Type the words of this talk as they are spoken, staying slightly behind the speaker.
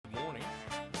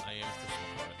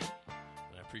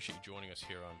Appreciate you joining us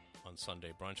here on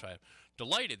Sunday Brunch. I'm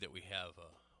delighted that we have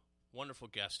a wonderful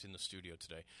guest in the studio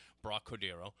today, Brock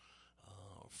Cordeiro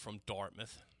from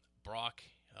Dartmouth. Brock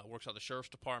works at the Sheriff's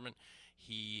Department.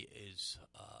 He is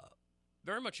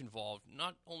very much involved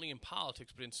not only in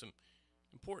politics but in some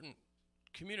important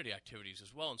community activities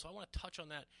as well. And so I want to touch on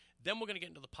that. Then we're going to get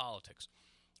into the politics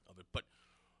of it. But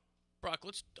Brock,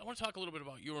 I want to talk a little bit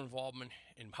about your involvement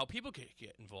and how people can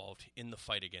get involved in the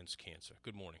fight against cancer.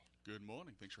 Good morning. Good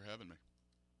morning. Thanks for having me.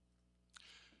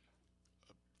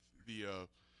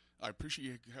 I appreciate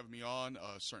you having me on.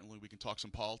 Certainly we can talk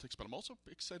some politics, but I'm also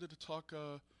excited to talk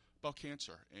about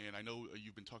cancer. And I know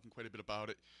you've been talking quite a bit about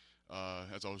it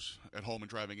as I was at home and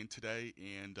driving in today.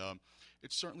 And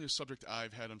it's certainly a subject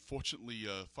I've had, unfortunately,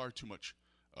 far too much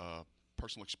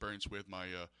personal experience with. My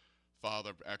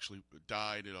father actually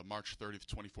died on March 30th,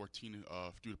 2014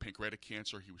 due to pancreatic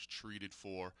cancer. He was treated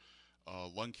for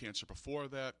lung cancer before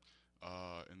that.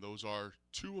 And those are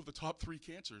two of the top three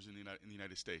cancers in the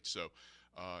United States. So,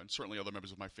 and certainly other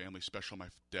members of my family, especially on my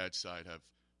dad's side, have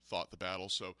fought the battle.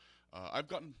 So I've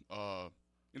gotten,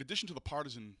 in addition to the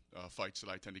partisan fights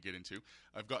that I tend to get into,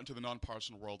 I've gotten to the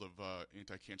nonpartisan world of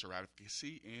anti-cancer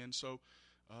advocacy. And so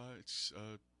it's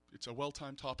a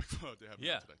well-timed topic to have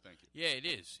me on today. Thank you. Yeah, it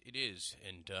is. It is.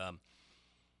 And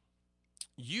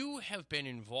you have been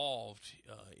involved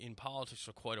in politics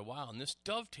for quite a while, and this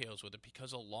dovetails with it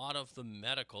because a lot of the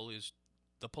medical is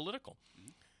the political. Mm-hmm.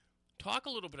 Talk a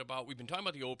little bit about, we've been talking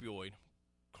about the opioid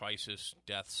crisis,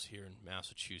 deaths here in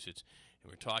Massachusetts,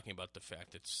 and we're talking about the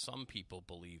fact that some people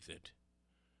believe that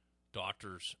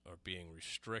doctors are being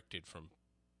restricted from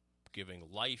giving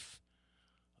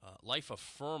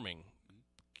life-affirming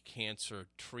cancer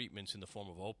treatments in the form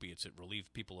of opiates that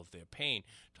relieve people of their pain.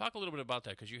 Talk a little bit about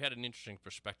that, because you had an interesting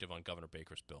perspective on Governor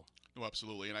Baker's bill. No,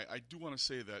 absolutely. And I do want to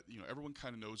say that, everyone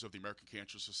kind of knows of the American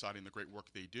Cancer Society and the great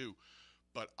work they do,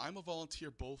 but I'm a volunteer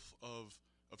both of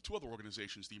two other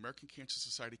organizations, the American Cancer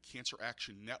Society Cancer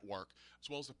Action Network,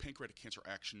 as well as the Pancreatic Cancer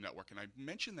Action Network. And I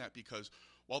mention that because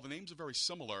while the names are very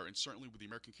similar, and certainly with the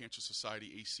American Cancer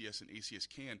Society, ACS and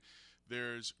ACS-CAN,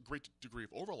 there's a great degree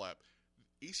of overlap.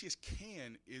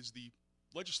 ACS-CAN is the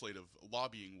legislative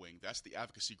lobbying wing. That's the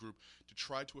advocacy group to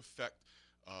try to affect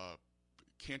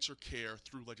cancer care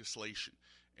through legislation.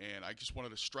 And I just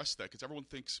wanted to stress that because everyone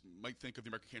might think of the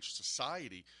American Cancer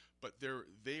Society, but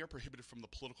they are prohibited from the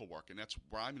political work, and that's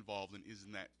where I'm involved in, is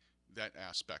in that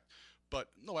aspect. But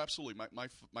no, absolutely.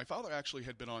 My father actually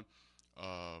had been on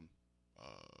cotton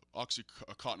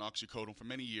oxycodone for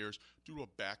many years due to a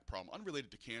back problem, unrelated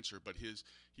to cancer, but he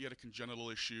had a congenital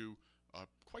issue.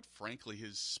 Quite frankly,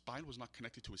 his spine was not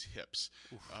connected to his hips.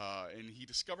 And he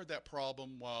discovered that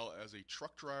problem while as a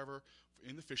truck driver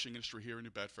in the fishing industry here in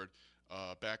New Bedford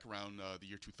back around the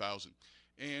year 2000.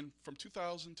 And from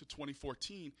 2000 to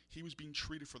 2014, he was being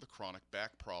treated for the chronic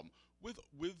back problem with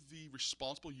the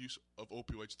responsible use of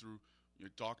opioids through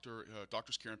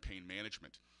doctor's care and pain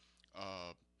management.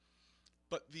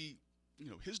 But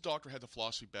his doctor had the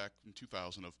philosophy back in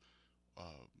 2000 of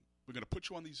we're going to put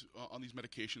you on these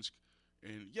medications.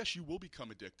 And yes, you will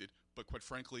become addicted, but quite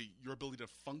frankly, your ability to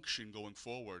function going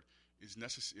forward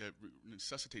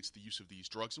necessitates the use of these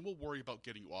drugs, and we'll worry about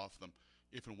getting you off them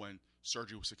if and when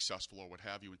surgery was successful or what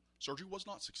have you. And surgery was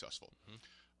not successful.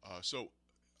 Mm-hmm.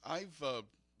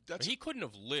 But he couldn't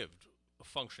have lived a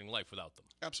functioning life without them.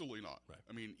 Absolutely not. Right.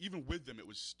 I mean, even with them, it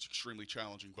was extremely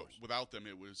challenging, but without them,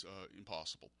 it was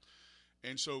impossible.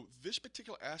 And so this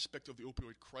particular aspect of the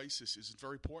opioid crisis is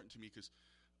very important to me because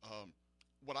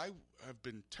what I have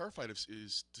been terrified of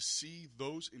is to see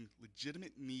those in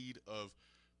legitimate need of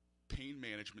pain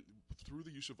management through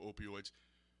the use of opioids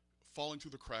falling through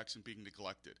the cracks and being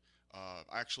neglected.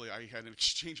 Actually, I had an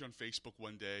exchange on Facebook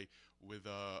one day with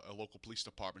a local police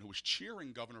department who was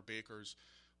cheering Governor Baker's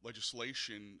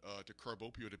legislation to curb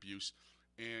opioid abuse.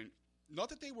 And not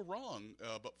that they were wrong,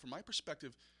 but from my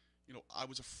perspective, I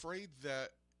was afraid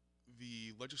that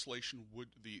the legislation would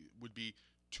be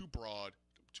too broad,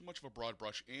 too much of a broad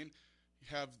brush, and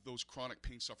have those chronic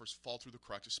pain sufferers fall through the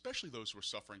cracks, especially those who are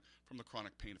suffering from the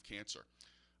chronic pain of cancer.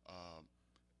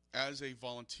 As a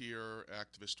volunteer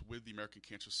activist with the American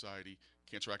Cancer Society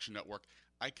Cancer Action Network,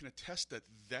 I can attest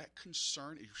that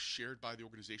concern is shared by the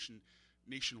organization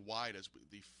nationwide as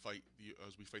we fight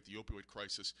the opioid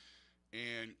crisis.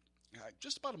 And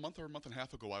just about a month or a month and a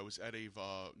half ago, I was at a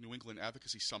New England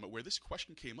Advocacy Summit where this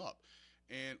question came up.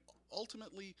 And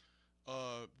ultimately,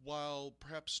 while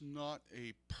perhaps not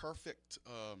a perfect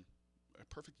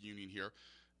union here,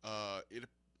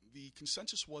 the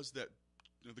consensus was that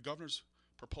the governor's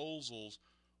proposals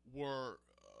were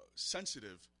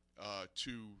sensitive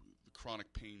to the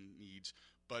chronic pain needs,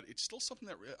 but it's still something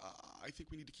that I think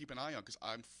we need to keep an eye on, because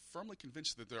I'm firmly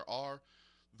convinced that there are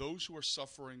those who are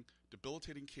suffering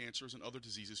debilitating cancers and other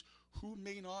diseases who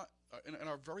may not and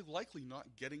are very likely not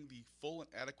getting the full and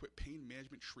adequate pain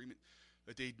management treatment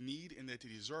that they need and that they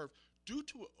deserve due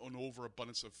to an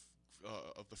overabundance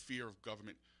of the fear of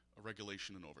government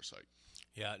regulation and oversight.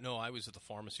 Yeah, no, I was at the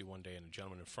pharmacy one day and a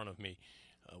gentleman in front of me,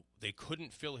 they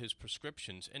couldn't fill his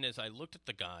prescriptions. And as I looked at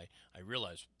the guy, I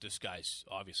realized this guy's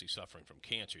obviously suffering from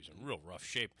cancer. He's in real rough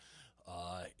shape.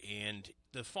 And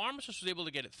the pharmacist was able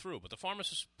to get it through. But the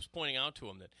pharmacist was pointing out to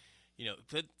him that,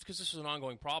 because this is an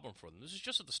ongoing problem for them. This is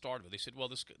just at the start of it. They said, well,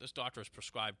 this doctor has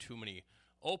prescribed too many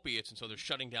opiates, and so they're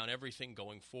shutting down everything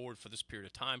going forward for this period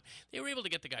of time. They were able to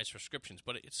get the guy's prescriptions,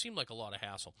 but it seemed like a lot of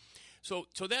hassle. So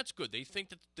that's good. They think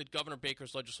that Governor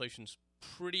Baker's legislation's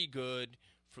pretty good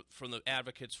from the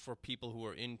advocates for people who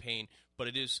are in pain, but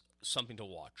it is something to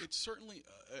watch. It's certainly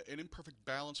an imperfect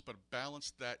balance, but a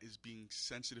balance that is being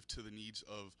sensitive to the needs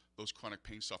of those chronic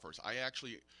pain sufferers. I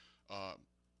actually,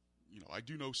 I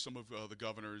do know some of the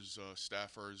governor's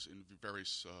staffers in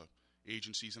various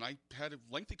agencies, and I had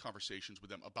lengthy conversations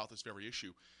with them about this very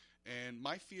issue. And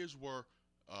my fears were,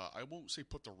 I won't say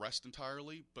put to rest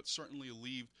entirely, but certainly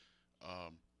alleviated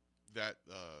that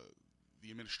the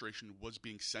administration was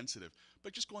being sensitive.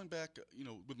 But just going back,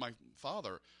 with my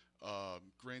father,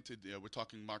 granted, we're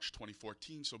talking March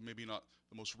 2014, so maybe not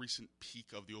the most recent peak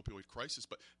of the opioid crisis,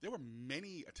 but there were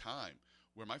many a time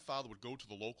where my father would go to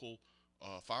the local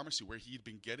pharmacy where he'd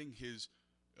been getting his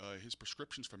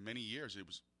prescriptions for many years.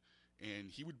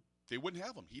 They wouldn't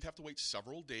have them. He'd have to wait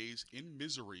several days in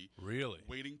misery,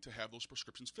 waiting to have those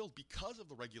prescriptions filled because of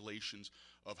the regulations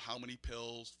of how many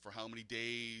pills for how many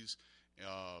days.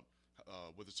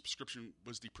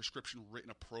 Was the prescription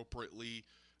written appropriately,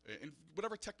 and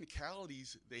whatever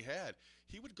technicalities they had.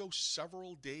 He would go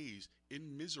several days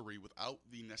in misery without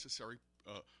the necessary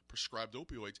prescribed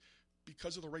opioids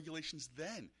because of the regulations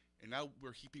then. And now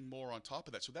we're heaping more on top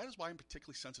of that. So that is why I'm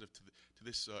particularly sensitive to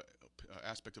this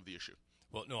aspect of the issue.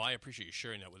 Well, no, I appreciate you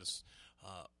sharing that with us,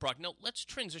 Brock. Now, let's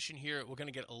transition here. We're going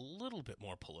to get a little bit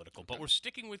more political, but we're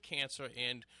sticking with cancer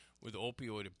and with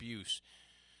opioid abuse.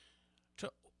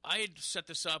 I had set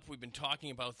this up. We've been talking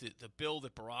about the bill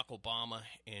that Barack Obama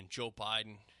and Joe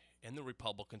Biden and the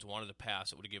Republicans wanted to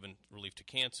pass. It would have given relief to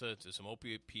cancer. There's some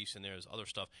opioid piece in there. There's other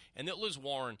stuff. And that Liz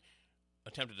Warren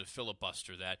attempted to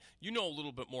filibuster that. You know a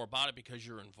little bit more about it because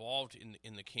you're involved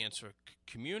in the cancer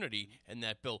community and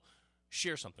that bill.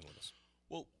 Share something with us.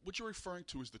 Well, what you're referring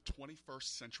to is the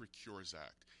 21st Century Cures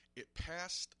Act. It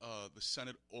passed the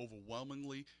Senate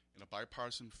overwhelmingly in a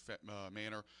bipartisan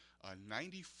manner,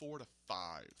 94-5.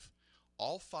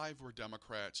 All 5 were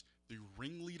Democrats. The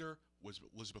ringleader was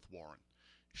Elizabeth Warren.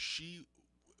 She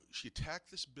attacked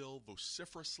this bill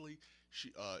vociferously.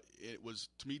 It was,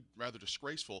 to me, rather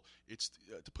disgraceful. It's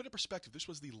to put it in perspective, this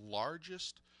was the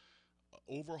largest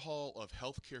overhaul of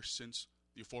health care since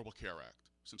the Affordable Care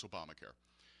Act, since Obamacare.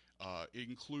 It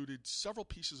included several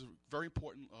pieces of very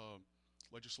important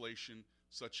legislation,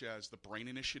 such as the BRAIN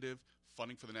Initiative,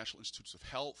 funding for the National Institutes of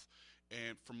Health,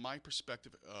 and from my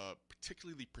perspective,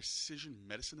 particularly the Precision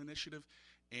Medicine Initiative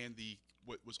and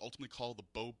what was ultimately called the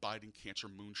Beau Biden Cancer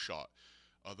Moonshot.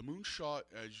 The moonshot,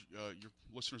 as your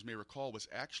listeners may recall, was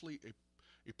actually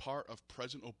a part of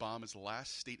President Obama's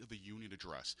last State of the Union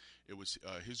address. It was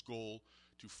his goal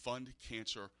to fund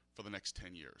cancer for the next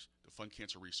 10 years, to fund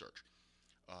cancer research.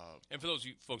 And for those of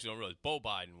you folks who don't realize, Beau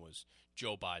Biden was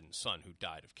Joe Biden's son who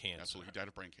died of cancer. Absolutely, he died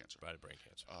of brain cancer.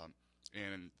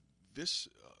 And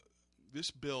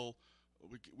this bill,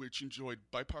 which enjoyed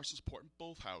bipartisan support in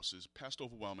both houses, passed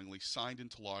overwhelmingly, signed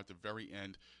into law at the very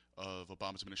end of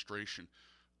Obama's administration,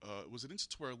 was an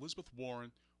instance where Elizabeth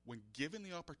Warren, when given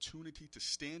the opportunity to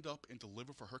stand up and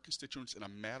deliver for her constituents in a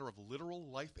matter of literal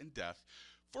life and death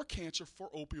for cancer, for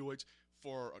opioids,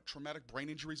 for traumatic brain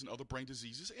injuries and other brain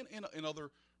diseases, and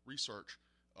other research,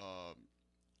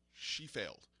 she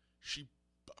failed.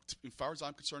 As far as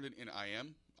I'm concerned, and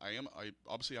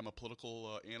obviously I'm a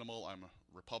political animal. I'm a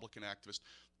Republican activist,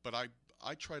 but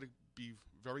I try to be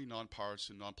very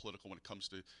nonpartisan, nonpolitical when it comes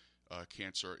to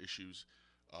cancer issues.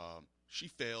 She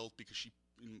failed because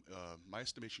in my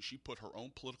estimation, she put her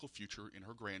own political future in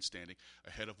her grandstanding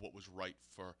ahead of what was right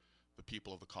for the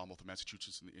people of the Commonwealth of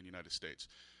Massachusetts in the United States.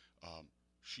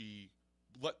 She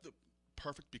let the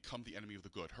perfect become the enemy of the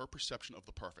good. Her perception of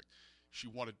the perfect.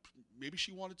 Maybe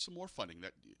she wanted some more funding.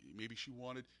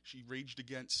 She raged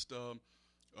against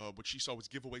what she saw was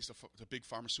giveaways to big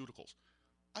pharmaceuticals.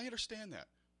 I understand that.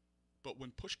 But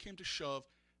when push came to shove,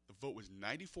 the vote was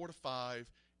 94-5,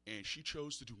 and she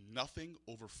chose to do nothing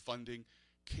over funding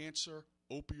cancer,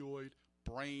 opioid,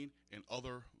 brain, and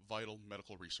other vital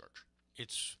medical research.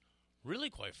 It's really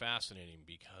quite fascinating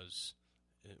because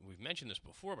we've mentioned this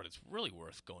before, but it's really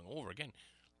worth going over again.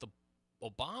 The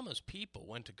Obama's people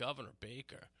went to Governor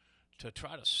Baker to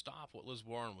try to stop what Liz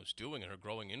Warren was doing and her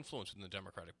growing influence in the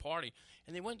Democratic Party,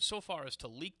 and they went so far as to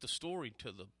leak the story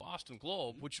to the Boston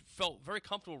Globe, which felt very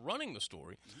comfortable running the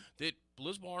story, that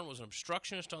Liz Warren was an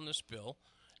obstructionist on this bill,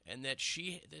 and that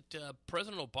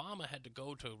President Obama had to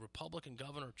go to Republican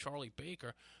Governor Charlie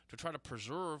Baker to try to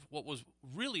preserve what was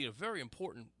really a very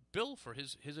important bill for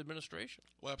his administration.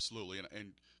 Well, absolutely,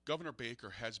 and Governor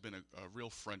Baker has been a real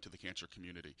friend to the cancer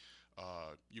community.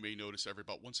 You may notice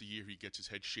about once a year he gets his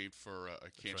head shaved for a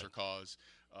cancer cause.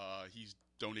 He's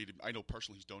donated. I know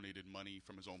personally he's donated money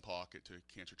from his own pocket to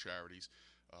cancer charities.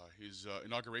 His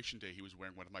inauguration day, he was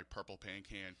wearing one of my purple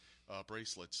Pan-Can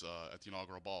bracelets at the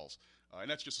inaugural balls. And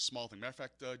that's just a small thing. Matter of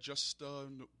fact, just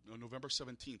November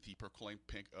 17th, he proclaimed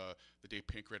the day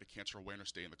Pancreatic Cancer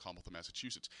Awareness Day in the Commonwealth of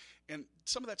Massachusetts. And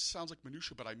some of that sounds like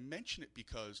minutia, but I mention it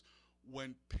because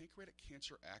when pancreatic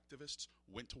cancer activists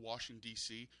went to Washington,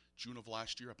 D.C., June of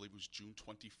last year, I believe it was June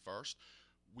 21st,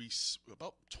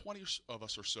 about 20 of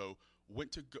us or so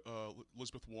went to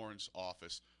Elizabeth Warren's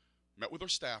office, met with her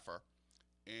staffer,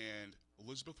 and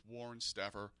Elizabeth Warren's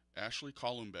staffer, Ashley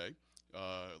Columbe,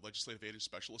 legislative aid and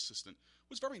special assistant,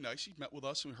 was very nice. He met with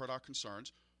us and we heard our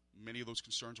concerns. Many of those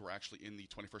concerns were actually in the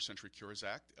 21st Century Cures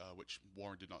Act, which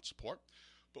Warren did not support.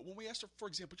 But when we asked her, for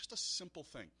example, just a simple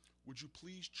thing, would you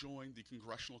please join the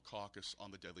Congressional Caucus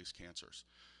on the Deadliest Cancers?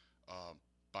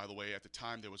 By the way, at the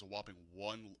time, there was a whopping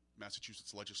one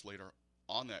Massachusetts legislator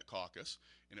on that caucus,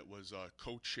 and it was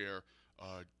co-chair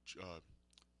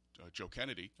Joe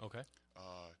Kennedy. Okay.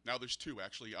 Now there's two,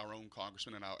 actually, our own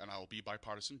congressman, and I'll be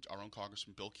bipartisan. Our own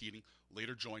congressman, Bill Keating,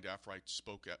 later joined after I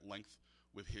spoke at length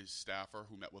with his staffer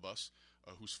who met with us,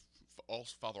 whose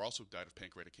father also died of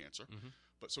pancreatic cancer.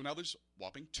 But so now there's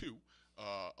whopping two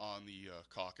on the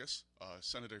caucus.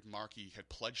 Senator Markey had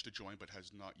pledged to join but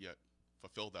has not yet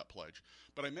fulfilled that pledge.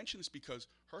 But I mention this because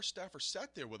her staffer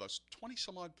sat there with us,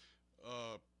 20-some-odd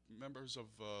members of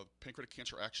Pancreatic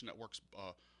Cancer Action Network's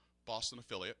Boston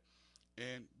affiliate,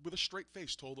 and with a straight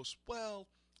face told us, well,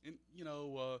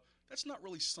 that's not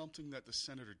really something that the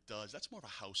senator does. That's more of a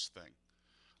House thing.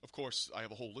 Of course, I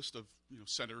have a whole list of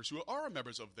senators who are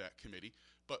members of that committee,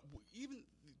 but even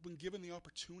when given the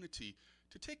opportunity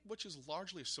to take which is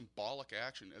largely a symbolic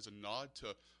action as a nod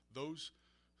to those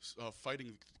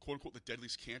fighting, quote-unquote, the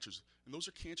deadliest cancers, and those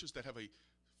are cancers that have a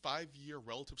 5-year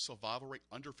relative survival rate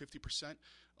under 50%.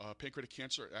 Pancreatic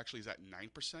cancer actually is at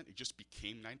 9%. It just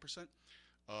became 9%.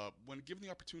 When given the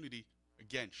opportunity,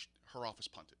 again, her office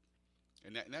punted.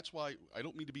 And that's why I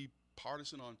don't mean to be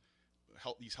partisan on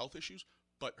these health issues,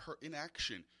 but her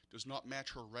inaction does not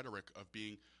match her rhetoric of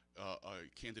being a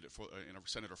candidate and a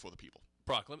senator for the people.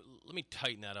 Brock, let me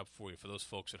tighten that up for you for those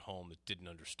folks at home that didn't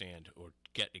understand or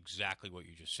get exactly what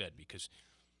you just said, because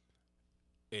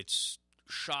it's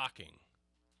shocking.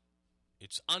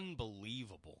 It's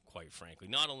unbelievable, quite frankly,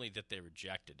 not only that they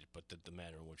rejected it, but the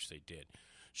manner in which they did.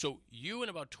 So you and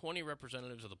about 20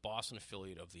 representatives of the Boston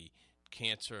affiliate of the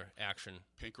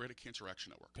Pancreatic Cancer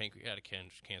Action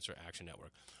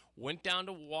Network went down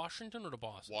to Washington or to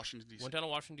Boston? Washington, D.C. Went down to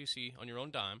Washington, D.C. on your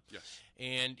own dime. Yes.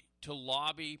 And to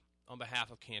lobby on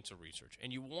behalf of cancer research.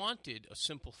 And you wanted a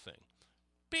simple thing,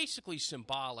 basically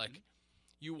symbolic.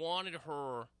 You wanted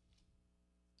her,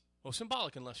 well,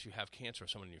 symbolic unless you have cancer or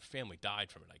someone in your family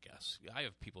died from it, I guess. I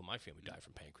have people in my family die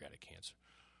from pancreatic cancer,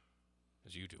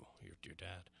 as you do, your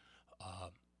dad.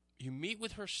 You meet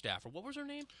with her staffer. What was her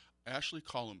name? Ashley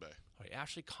Columbe. All right,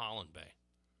 Ashley Columbe.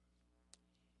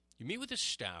 You meet with this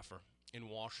staffer in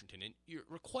Washington, and your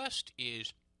request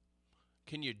is,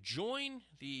 can you join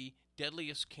the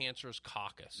Deadliest Cancers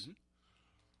Caucus?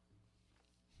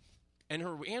 And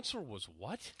her answer was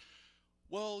what?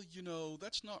 Well,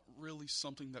 that's not really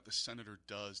something that the senator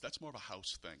does. That's more of a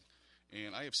House thing.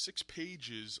 And I have 6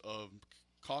 pages of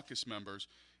caucus members,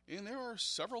 and there are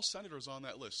several senators on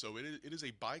that list. So it is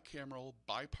a bicameral,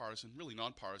 bipartisan, really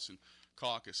nonpartisan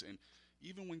caucus. And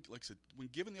even when, like I said, when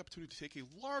given the opportunity to take a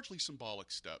largely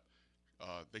symbolic step,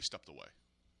 they stepped away.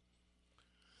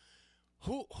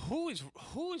 Who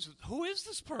is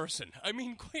this person? I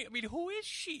mean, who is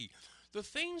she? The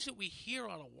things that we hear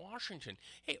out of Washington.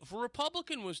 Hey, if a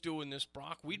Republican was doing this,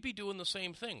 Brock, we'd be doing the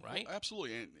same thing, right? Well,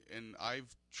 absolutely, and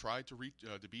I've tried to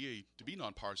be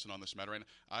nonpartisan on this matter, and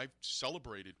I've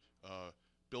celebrated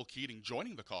Bill Keating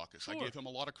joining the caucus. Sure. I gave him a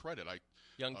lot of credit.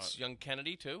 Young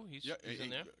Kennedy too. He's in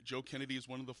there. Joe Kennedy is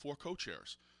one of the 4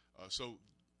 co-chairs. So,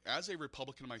 as a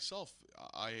Republican myself,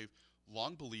 I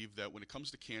long believed that when it comes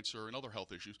to cancer and other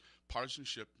health issues,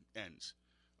 partisanship ends.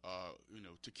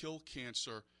 To kill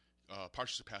cancer,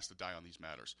 parties are passed to die on these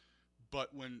matters.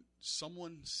 But when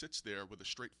someone sits there with a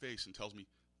straight face and tells me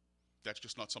that's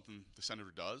just not something the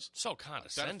senator does, so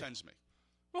condescending. That offends me.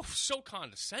 Oh, so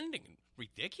condescending and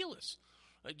ridiculous.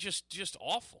 Just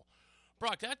awful.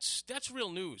 Brock, that's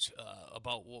real news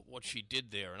about what she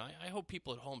did there, and I hope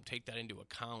people at home take that into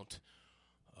account.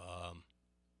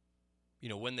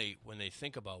 When they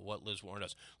think about what Liz Warren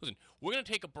does. Listen, we're going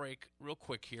to take a break real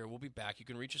quick here. We'll be back. You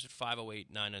can reach us at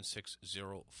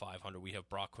 508-996-0500. We have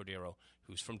Brock Cordeiro,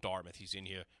 who's from Dartmouth. He's in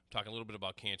here talking a little bit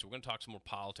about cancer. We're going to talk some more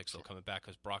politics, though, coming back,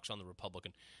 because Brock's on the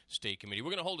Republican State Committee.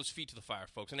 We're going to hold his feet to the fire,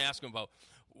 folks, and ask him about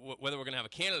whether we're going to have a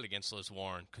candidate against Liz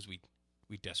Warren, because we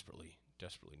desperately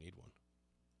need one.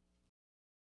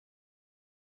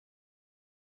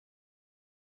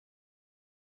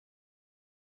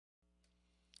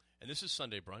 And this is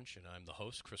Sunday Brunch, and I'm the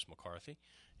host, Chris McCarthy,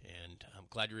 and I'm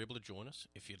glad you're able to join us.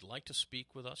 If you'd like to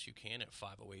speak with us, you can at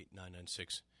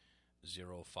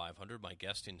 508-996-0500. My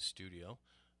guest in studio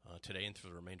today and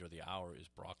through the remainder of the hour is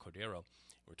Brock Cordeiro.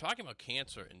 We're talking about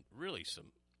cancer and really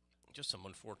some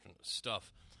unfortunate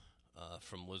stuff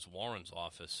from Liz Warren's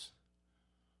office.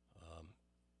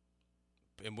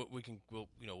 And we're going to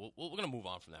move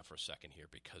on from that for a second here,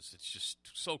 because it's just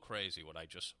so crazy what I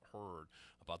just heard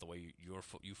about the way you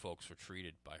folks were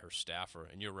treated by her staffer,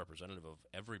 and you're representative of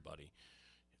everybody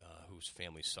whose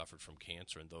family suffered from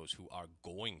cancer and those who are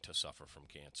going to suffer from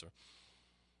cancer,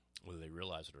 whether they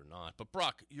realize it or not. But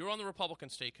Brock, you're on the Republican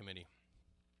State Committee.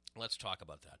 Let's talk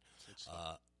about that.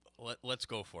 Let's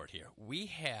go for it here. We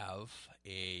have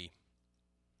a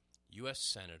U.S.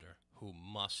 Senator who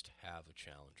must have a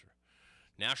challenger.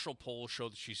 National polls show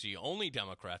that she's the only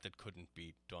Democrat that couldn't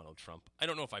beat Donald Trump. I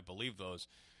don't know if I believe those,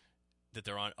 that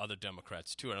there aren't other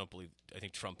Democrats, too. I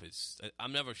think Trump is –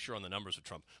 I'm never sure on the numbers of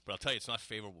Trump, but I'll tell you it's not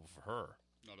favorable for her.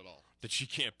 Not at all. That she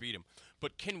can't beat him.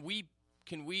 But can we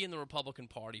in the Republican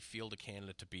Party field a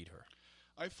candidate to beat her?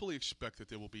 I fully expect that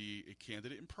there will be a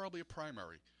candidate and probably a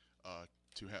primary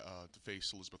to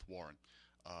face Elizabeth Warren.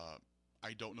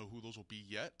 I don't know who those will be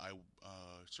yet.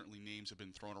 Certainly names have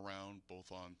been thrown around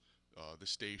both on the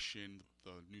station,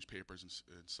 the newspapers, and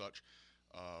such.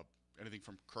 Anything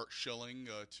from Kurt Schilling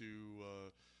to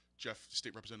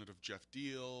State Representative Jeff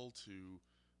Deal to,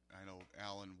 I know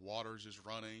Alan Waters is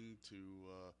running, to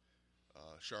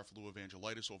Sheriff Lou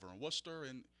Evangelitis over in Worcester,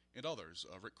 and others.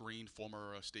 Rick Green,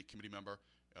 former state committee member,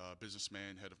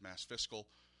 businessman, head of Mass Fiscal.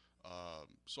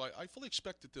 So I fully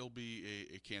expect that there'll be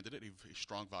a candidate, a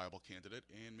strong, viable candidate,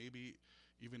 and maybe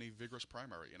even a vigorous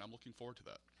primary, and I'm looking forward to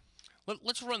that.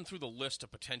 Let's run through the list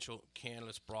of potential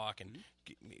candidates, Brock, and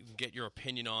get your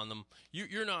opinion on them. You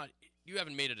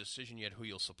haven't made a decision yet who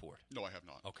you'll support. No, I have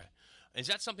not. Okay. Is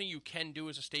that something you can do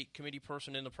as a state committee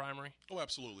person in the primary? Oh,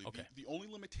 absolutely. Okay. The only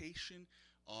limitation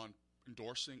on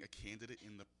endorsing a candidate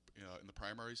in the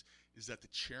primaries is that the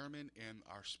chairman and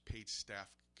our paid staff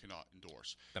cannot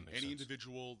endorse. That makes Any sense.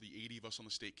 individual, the 80 of us on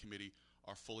the state committee,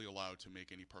 are fully allowed to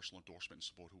make any personal endorsement and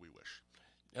support who we wish.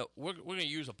 Now, we're going to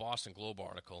use a Boston Globe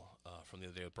article from the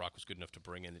other day that Brock was good enough to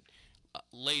bring in. It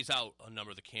lays out a number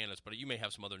of the candidates, but you may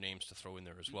have some other names to throw in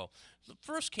there as well. The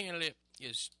first candidate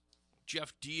is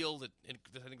Jeff Deal. I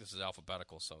think this is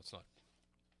alphabetical, so it's not.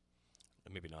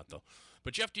 Maybe not, though.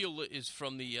 But Jeff Deal is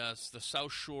from the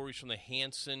South Shore. He's from the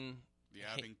Hanson, The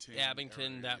Abington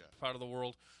area, that yeah. part of the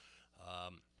world.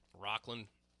 Rockland.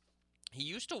 He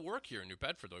used to work here in New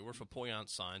Bedford, though. He worked for Poyant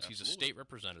Signs. Absolutely. He's a state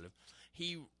representative.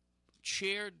 He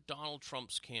chaired Donald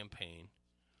Trump's campaign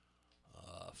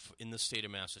in the state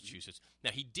of Massachusetts. Now,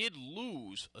 he did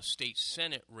lose a state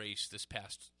Senate race this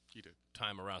past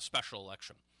time around, special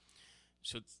election.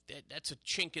 So that's a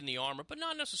chink in the armor, but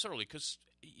not necessarily, because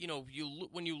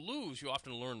when you lose, you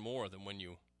often learn more than when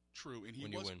you True, and you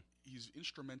win. He's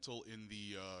instrumental in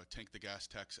the tank the gas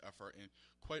tax effort, and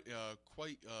quite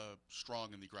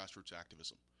strong in the grassroots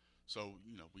activism. So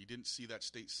we didn't see that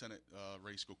state Senate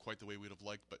race go quite the way we'd have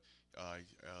liked, but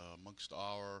amongst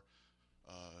our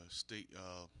state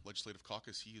legislative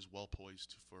caucus, he is well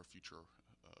poised for future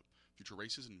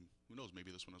races, and who knows,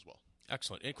 maybe this one as well.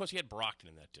 Excellent. And, of course, he had Brockton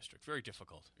in that district. Very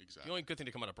difficult. Exactly. The only good thing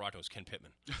to come out of Brockton was Ken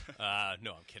Pittman.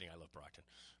 No, I'm kidding. I love Brockton.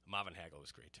 Marvin Hagel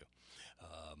was great, too.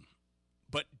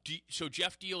 So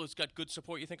Jeff Deal has got good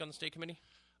support, you think, on the state committee?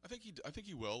 I think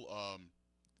he will.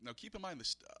 Now, keep in mind,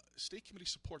 the state committee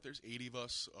support, there's 80 of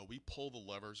us. We pull the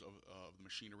levers of the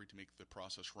machinery to make the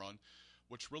process run.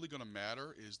 What's really going to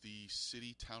matter is the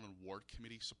city, town, and ward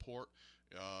committee support,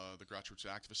 the grassroots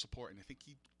activist support, and I think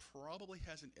he probably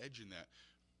has an edge in that,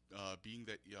 being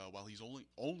that while he's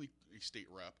only a state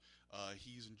rep,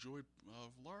 he's enjoyed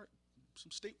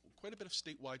quite a bit of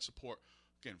statewide support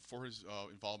again, for his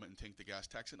involvement in Tank the Gas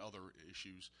Tax and other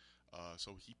issues.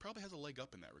 So he probably has a leg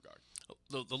up in that regard.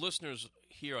 The listeners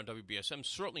here on WBSM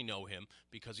certainly know him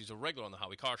because he's a regular on the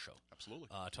Howie Carr Show. Absolutely.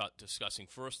 Discussing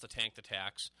first the Tank the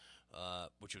Tax,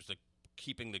 which was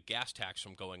keeping the gas tax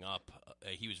from going up.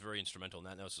 He was very instrumental in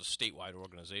that. That was a statewide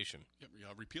organization. Yeah,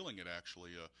 repealing it,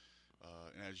 actually.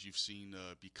 And as you've seen,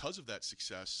 because of that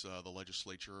success, the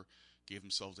legislature gave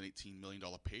themselves an $18 million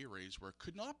pay raise where it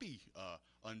could not be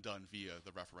undone via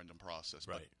the referendum process.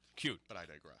 Right. Cute. But I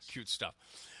digress. Cute stuff.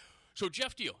 So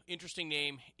Jeff Deal, interesting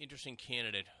name, interesting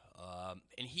candidate,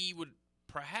 and he would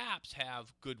perhaps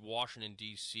have good Washington,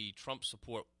 D.C. Trump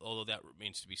support, although that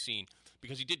remains to be seen,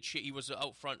 because he was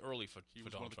out front early for Donald Trump. He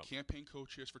was one of the campaign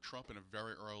co-chairs for Trump and a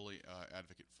very early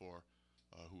advocate for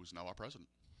who is now our president.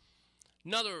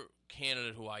 Another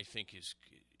candidate who I think is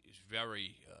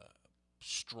very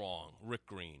strong, Rick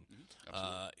Green.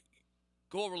 Absolutely.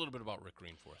 Go over a little bit about Rick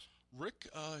Green for us. Rick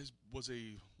was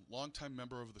a longtime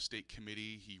member of the state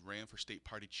committee. He ran for state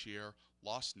party chair,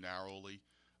 lost narrowly.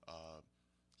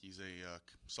 He's a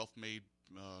self-made,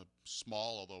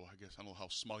 small, although I guess I don't know how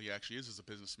small he actually is as a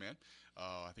businessman.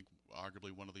 I think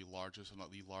arguably one of the largest, if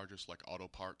not the largest, like auto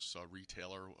parts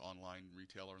online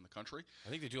retailer in the country. I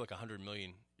think they do like $100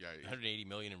 million, yeah, $180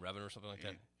 million in revenue or something like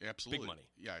that. Absolutely, big money.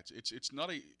 Yeah, it's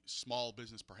not a small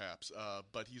business perhaps,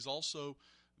 but he's also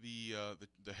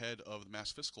the head of the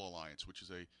Mass Fiscal Alliance,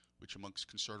 which amongst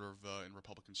conservative and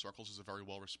Republican circles is a very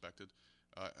well respected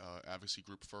advocacy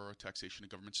group for taxation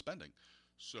and government spending.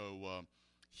 So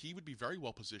he would be very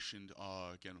well positioned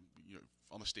again,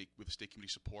 on the state with the state committee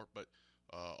support, but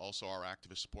also our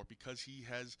activist support because he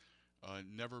has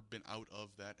never been out of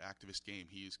that activist game.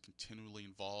 He is continually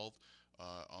involved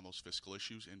on those fiscal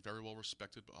issues and very well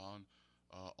respected on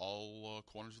all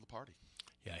corners of the party.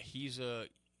 Yeah, he's a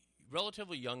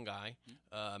relatively young guy,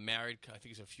 married. I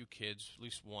think he's a few kids, at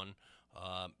least one.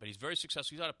 But he's very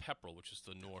successful. He's out of Pepperell, which is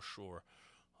the North Shore.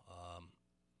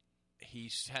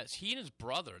 He and his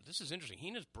brother. This is interesting. He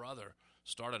and his brother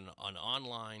started an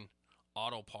online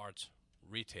auto parts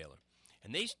retailer,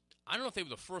 and I don't know if they were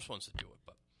the first ones to do it,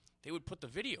 but they would put the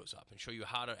videos up and show you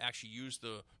how to actually use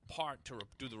the part to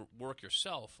do the work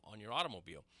yourself on your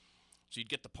automobile. So you'd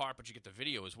get the part, but you get the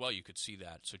video as well. You could see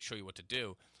that, so it'd show you what to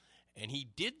do. And he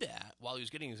did that while he was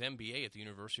getting his MBA at the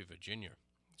University of Virginia.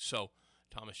 So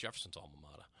Thomas Jefferson's alma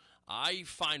mater. I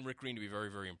find Rick Green to be very,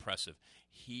 very impressive.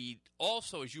 He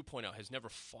also, as you point out, has never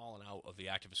fallen out of the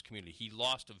activist community. He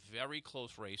lost a very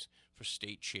close race for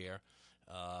state chair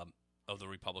of the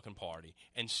Republican Party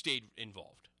and stayed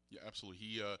involved. Yeah, absolutely.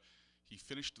 He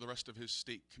finished the rest of his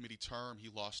state committee term. He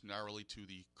lost narrowly to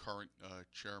the current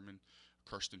chairman,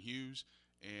 Kirsten Hughes,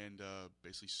 and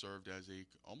basically served as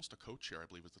almost a co-chair, I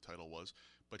believe, as the title was.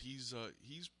 But he's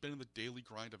been in the daily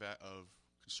grind of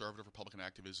conservative Republican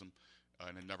activism,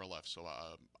 and it never left. So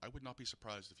I would not be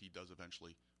surprised if he does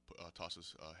eventually toss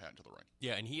his hat into the ring.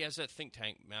 Yeah, and he has that think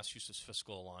tank, Massachusetts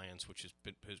Fiscal Alliance, which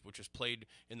has played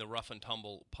in the rough and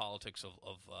tumble politics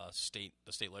of the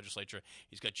state legislature.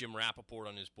 He's got Jim Rappaport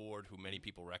on his board, who many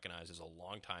people recognize as a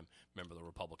longtime member of the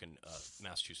Republican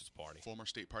Massachusetts Party. Former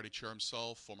state party chair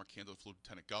himself, former candidate for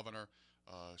lieutenant governor,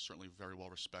 certainly very well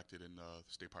respected in the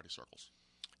state party circles.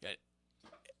 Yeah,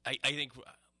 I think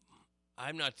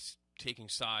I'm not taking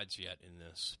sides yet in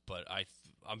this, but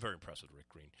I'm very impressed with Rick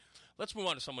Green. Let's move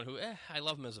on to someone who, I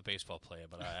love him as a baseball player,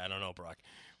 but I don't know, Brock.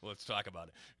 Let's talk about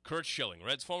it. Curt Schilling,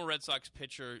 former Red Sox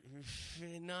pitcher,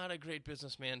 not a great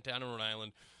businessman down in Rhode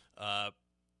Island.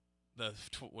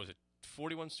 Was it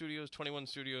 41 studios, 21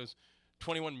 studios,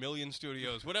 21 million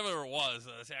studios, whatever it was,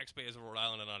 the taxpayers of Rhode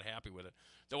Island are not happy with it.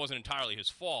 That wasn't entirely his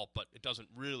fault, but it doesn't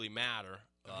really matter.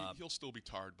 He'll still be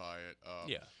tarred by it.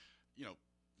 Yeah.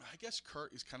 I guess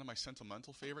Curt is kind of my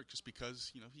sentimental favorite just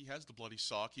because, he has the bloody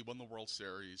sock. He won the World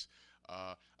Series.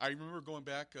 I remember going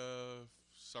back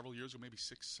several years ago, maybe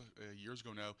 6 years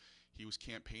ago now, he was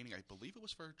campaigning. I believe it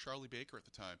was for Charlie Baker at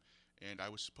the time. And I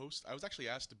was actually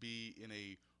asked to be in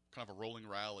a kind of a rolling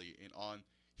rally on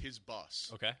his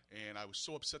bus. Okay. And I was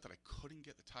so upset that I couldn't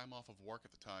get the time off of work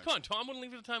at the time. Come on, Tom wouldn't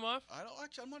leave you the time off?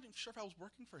 I'm not even sure if I was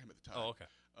working for him at the time. Oh, okay.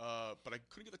 But I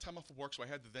couldn't get the time off of work, so I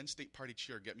had the then state party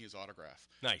chair get me his autograph.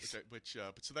 Nice.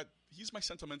 So that he's my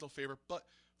sentimental favorite. But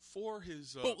for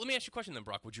his, well, let me ask you a question then,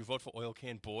 Brock. Would you vote for Oil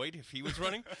Can Boyd if he was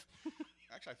running?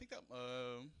 Actually, I think that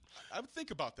I would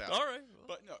think about that. All right.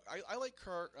 But no, I like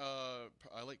Curt.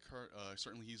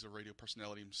 Certainly, he's a radio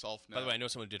personality himself now. By the way, I know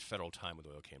someone did federal time with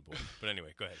Oil Can Boyd. But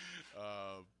anyway, go ahead.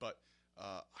 But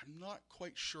I'm not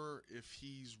quite sure if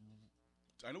he's.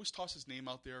 I know he's tossed his name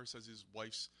out there. Says his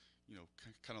wife's,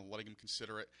 kind of letting him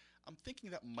consider it. I'm thinking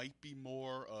that might be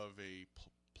more of a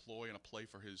ploy and a play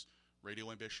for his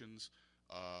radio ambitions.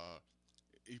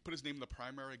 He put his name in the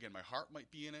primary. Again, my heart might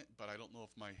be in it, but I don't know if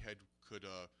my head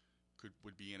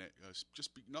would be in it.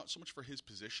 Not so much for his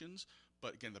positions,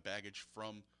 but again, the baggage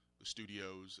from the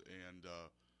studios, and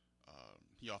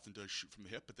he often does shoot from the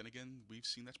hip. But then again, we've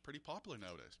seen that's pretty popular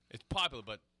nowadays. It's popular,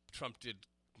 but Trump did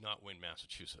not win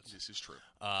Massachusetts. This is true.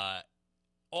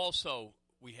 Also,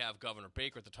 we have Governor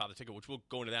Baker at the top of the ticket, which we'll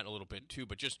go into that in a little bit too.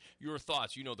 But just your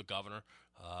thoughts. You know the governor.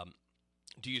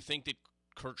 Do you think that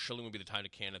Kurt Schilling would be the kind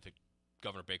of candidate that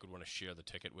Governor Baker would want to share the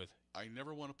ticket with? I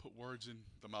never want to put words in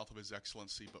the mouth of His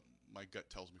Excellency, but my gut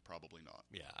tells me probably not.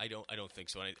 Yeah, I don't think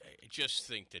so. And I just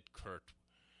think that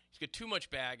he's got too much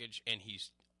baggage, and he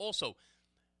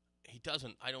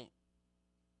doesn't. I don't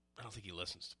think he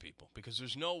listens to people, because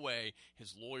there's no way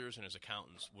his lawyers and his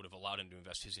accountants would have allowed him to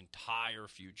invest his entire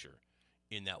future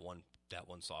in that one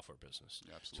software business.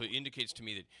 Yeah, absolutely. So it indicates to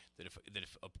me that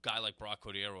if a guy like Brock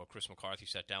Cordeiro or Chris McCarthy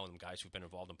sat down with them, guys who've been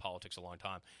involved in politics a long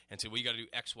time, and said, well, you got to do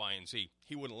X, Y, and Z,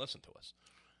 he wouldn't listen to us.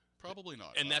 Probably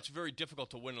not. And that's very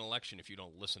difficult to win an election if you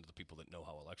don't listen to the people that know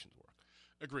how elections work.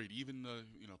 Agreed. Even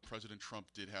President Trump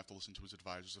did have to listen to his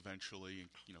advisors eventually, and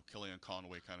Kellyanne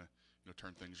Conway kind of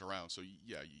turned things around. So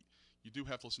yeah, you do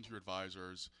have to listen to your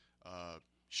advisors.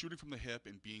 Shooting from the hip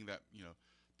and being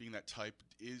that type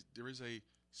there is a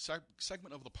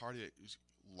segment of the party that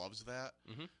loves that.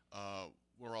 Mm-hmm.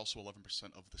 We're also 11%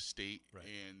 of the state, right.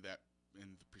 and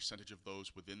the percentage of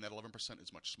those within that 11%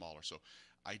 is much smaller. So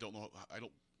I don't know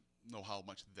how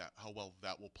well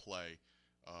that will play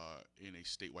in a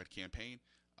statewide campaign.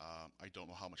 I don't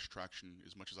know how much traction,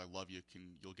 as much as I love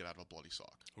you'll get out of a bloody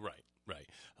sock. Right.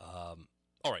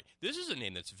 All right. This is a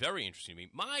name that's very interesting to me.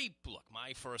 My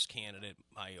first candidate,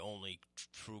 my only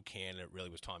true candidate, really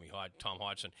was Tom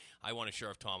Hodgson. I wanted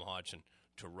Sheriff Tom Hodgson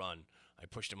to run. I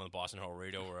pushed him on the Boston Herald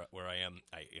Radio where I am.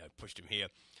 I pushed him here.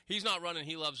 He's not running.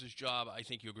 He loves his job. I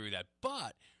think you agree with that.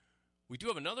 But we do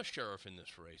have another sheriff in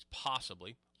this race,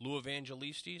 possibly, Lou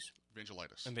Evangelitis,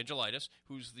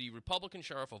 who's the Republican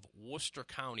sheriff of Worcester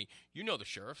County. You know the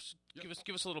sheriffs. Yep.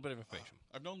 Give us a little bit of information.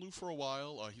 I've known Lou for a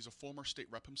while. He's a former state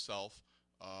rep himself.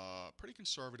 Pretty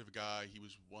conservative guy. He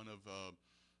was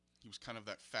he was kind of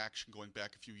that faction going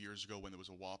back a few years ago when there was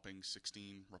a whopping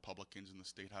 16 Republicans in the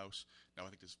state house. Now I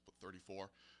think there's 34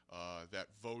 that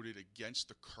voted against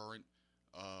the current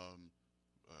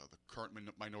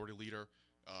minority leader.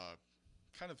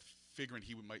 Kind of figuring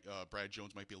Brad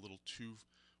Jones might be a little too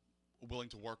willing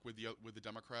to work with the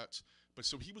Democrats, but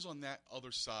so he was on that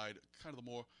other side, kind of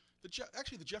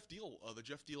the Jeff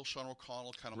Deal, Sean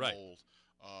O'Connell kind of right. mold.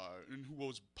 And who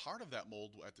was part of that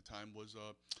mold at the time was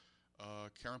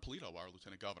Karen Polito, our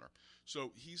lieutenant governor.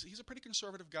 So he's a pretty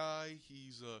conservative guy.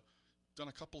 He's done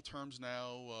a couple terms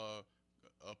now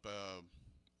up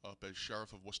as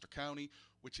sheriff of Worcester County,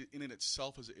 which in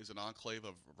itself is an enclave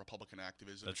of Republican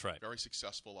activism. That's right. Very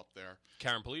successful up there.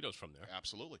 Karen Polito's from there.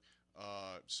 Absolutely.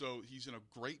 So he's in a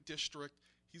great district.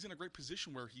 He's in a great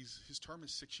position where his term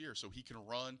is 6 years, so he can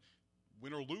run,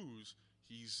 win or lose.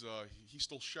 He's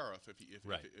still sheriff if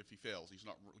he fails. He's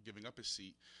not giving up his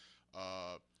seat,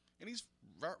 and he's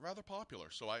rather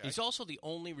popular. So he's also the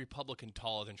only Republican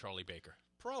taller than Charlie Baker.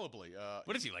 Probably.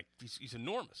 What is he like? He's an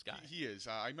enormous guy. He is.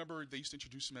 I remember they used to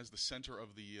introduce him as the center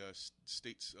of the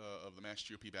states of the Mass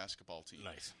GOP basketball team.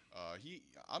 Nice.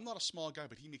 I'm not a small guy,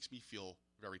 but he makes me feel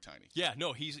very tiny. Yeah.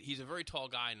 No. He's a very tall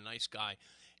guy and a nice guy.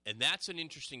 And that's an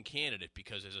interesting candidate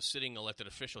because as a sitting elected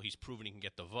official, he's proven he can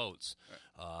get the votes.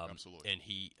 Absolutely. And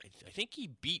I think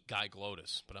he beat Guy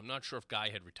Glodis, but I'm not sure if Guy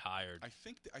had retired. I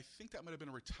think that might have been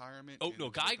a retirement. Oh no,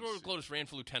 Guy Glodis ran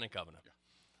for lieutenant governor.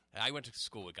 Yeah. I went to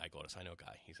school with Guy Glodis. I know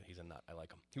Guy. He's a nut. I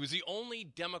like him. He was the only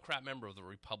Democrat member of the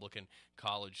Republican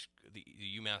college, the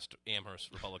UMass Amherst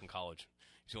Republican College.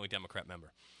 He's the only Democrat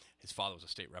member. His father was a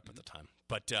state rep at the time.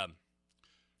 But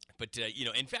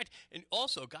in fact, and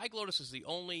also Guy Glodis is the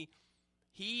only.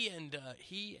 He and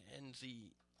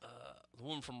the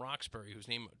woman from Roxbury, whose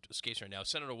name escapes right now,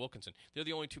 Senator Wilkinson. They're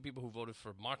the only two people who voted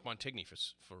for Mark Montigny for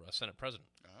Senate president.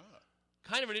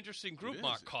 Kind of an interesting group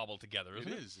Mark cobbled together, isn't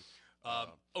it? It is.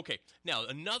 Okay, now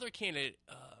another candidate,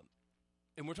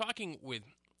 and we're talking with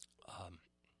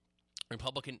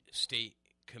Republican State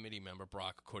Committee member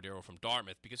Brock Cordeiro from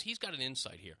Dartmouth because he's got an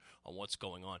insight here on what's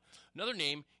going on. Another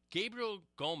name, Gabriel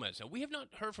Gomez. Now, we have not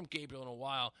heard from Gabriel in a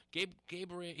while.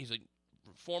 Gabriel, he's a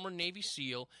former Navy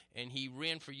SEAL, and he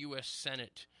ran for U.S.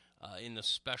 Senate in the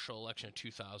special election of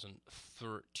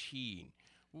 2013.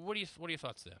 What are your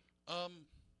thoughts there?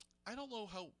 I don't know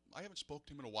how. I haven't spoken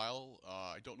to him in a while.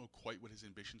 I don't know quite what his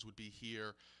ambitions would be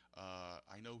here.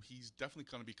 I know he's definitely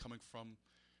going to be coming from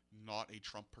not a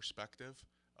Trump perspective.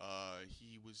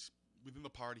 within the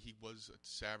party, he was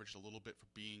savaged a little bit for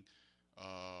being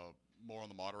more on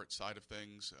the moderate side of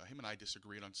things. Him and I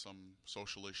disagreed on some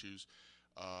social issues,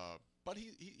 but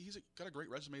he's got a great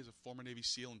resume as a former Navy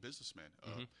SEAL and businessman.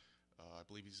 I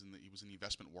believe he was in the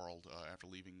investment world after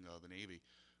leaving the Navy.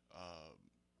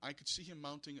 I could see him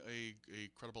mounting a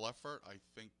credible effort. I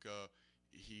think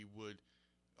he would.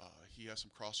 He has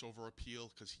some crossover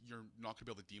appeal because you're not going to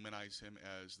be able to demonize him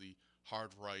as the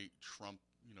hard right Trump,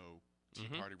 Tea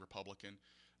Party Republican.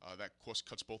 That, of course,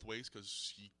 cuts both ways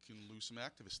because he can lose some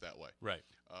activists that way. Right.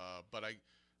 But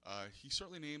he's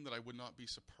certainly a name that I would not be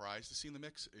surprised to see in the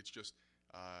mix. It's just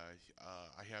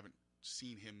I haven't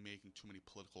seen him making too many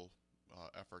political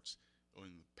efforts in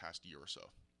the past year or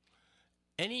so.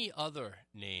 Any other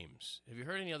names? Have you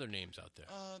heard any other names out there?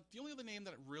 The only other name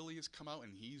that really has come out,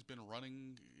 and he's been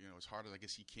running as hard as I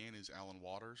guess he can, is Alan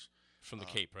Waters. From the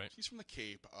Cape, right? He's from the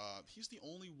Cape. He's the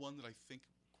only one that I think,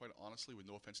 quite honestly, with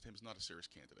no offense to him, is not a serious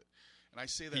candidate. And I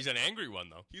say that he's an angry one,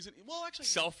 though. Actually,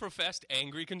 self-professed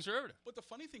angry conservative. But the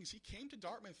funny thing is, he came to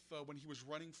Dartmouth when he was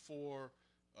running for.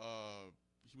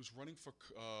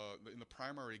 In the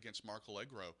primary against Mark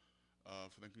Allegro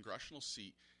for the congressional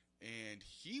seat, and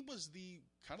he was the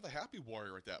happy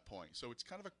warrior at that point. So it's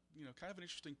kind of an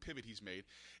interesting pivot he's made.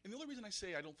 And the only reason I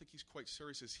say I don't think he's quite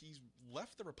serious is he's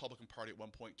left the Republican Party at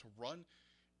one point to run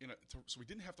so he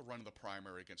didn't have to run in the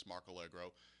primary against Mark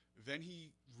Allegro. Then he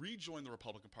rejoined the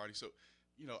Republican Party. So,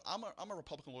 I'm a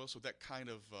Republican loyal, so that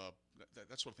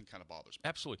that sort of thing kind of bothers me.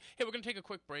 Absolutely. Hey, we're going to take a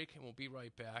quick break, and we'll be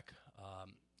right back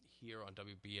here on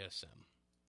WBSM.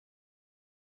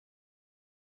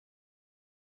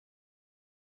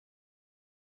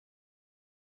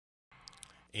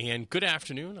 And good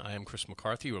afternoon. I am Chris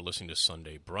McCarthy. You are listening to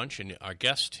Sunday Brunch, and our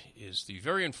guest is the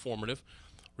very informative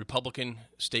Republican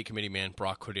State Committeeman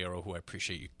Brock Cordeiro, who I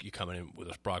appreciate you coming in with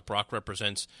us. Brock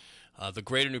represents the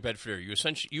Greater New Bedford area.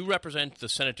 You represent the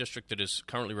Senate district that is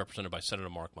currently represented by Senator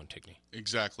Mark Montigny.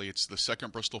 Exactly. It's the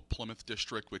 2nd Bristol-Plymouth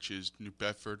district, which is New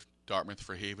Bedford, Dartmouth,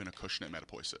 Fairhaven, Acushnet, and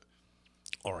Mattapoisett.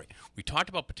 All right. We talked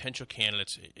about potential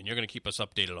candidates, and you're going to keep us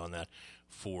updated on that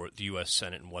for the U.S.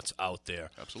 Senate and what's out there.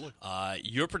 Absolutely.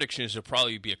 Your prediction is there'll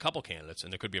probably be a couple candidates,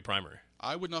 and there could be a primary.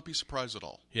 I would not be surprised at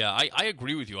all. Yeah, I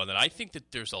agree with you on that. I think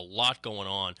that there's a lot going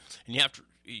on, and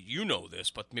you know this,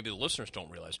 but maybe the listeners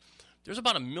don't realize. There's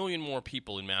about 1 million more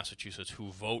people in Massachusetts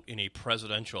who vote in a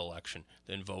presidential election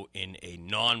than vote in a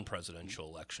non-presidential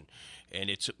election,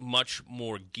 and it's much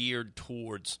more geared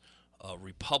towards a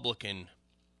Republican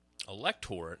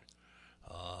electorate,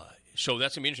 so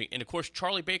that's going to be interesting. And, of course,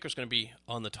 Charlie Baker's going to be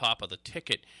on the top of the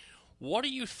ticket. What do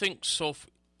you think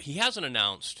he hasn't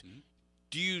announced.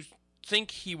 Do you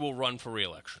think he will run for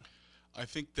re-election? I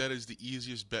think that is the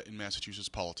easiest bet in Massachusetts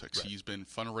politics. Right. He's been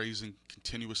fundraising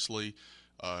continuously,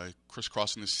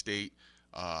 crisscrossing the state.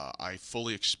 I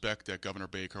fully expect that Governor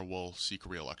Baker will seek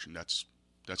re-election. That's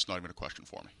not even a question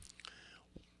for me.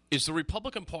 Is the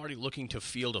Republican Party looking to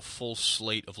field a full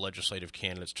slate of legislative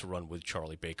candidates to run with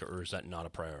Charlie Baker, or is that not a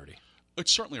priority? It's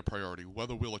certainly a priority.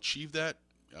 Whether we'll achieve that,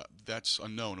 that's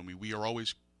unknown. I mean, we are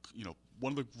always,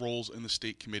 one of the roles in the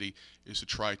state committee is to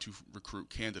try to recruit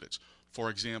candidates. For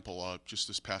example, just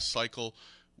this past cycle,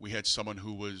 we had someone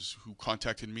who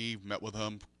contacted me, met with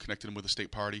him, connected him with the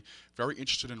state party, very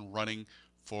interested in running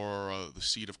for the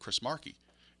seat of Chris Markey.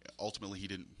 Ultimately, he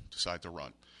didn't decide to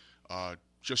run.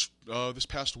 Just this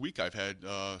past week, I've had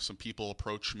some people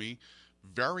approach me,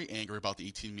 very angry about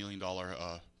the $18 million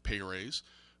pay raise,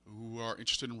 who are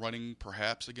interested in running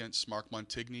perhaps against Mark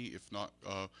Montigny, if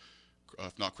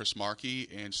not Chris Markey,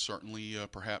 and certainly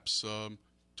perhaps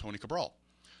Tony Cabral.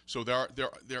 So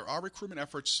there are recruitment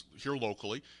efforts here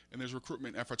locally, and there's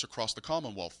recruitment efforts across the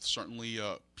Commonwealth. Certainly,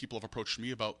 people have approached me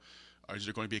about is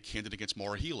there going to be a candidate against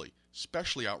Maura Healey,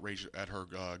 especially outraged at her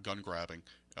gun grabbing.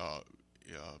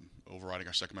 Overriding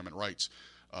our Second Amendment rights.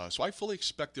 So I fully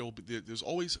expect there's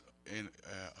always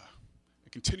a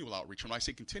continual outreach. When I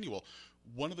say continual,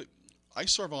 I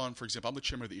serve on, for example, I'm the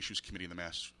chairman of the Issues Committee in the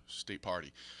Mass State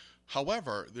Party.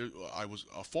 However, I was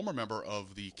a former member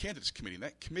of the Candidates Committee, and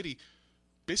that committee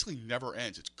basically never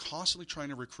ends. It's constantly trying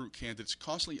to recruit candidates,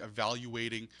 constantly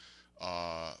evaluating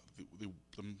the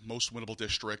most winnable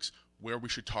districts, where we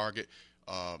should target.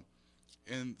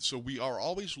 And so we are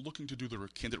always looking to do the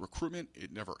candidate recruitment.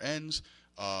 It never ends.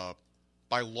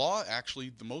 By law,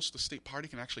 actually, the most the state party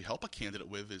can actually help a candidate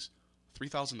with is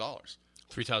 $3,000.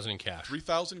 $3,000 in cash.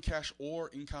 $3,000 cash or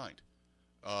in kind.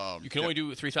 You can only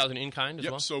do $3,000 in kind as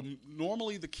well? So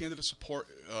normally the candidate support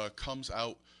comes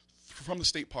out from the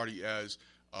state party as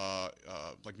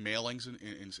like mailings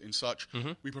and such.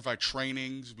 Mm-hmm. We provide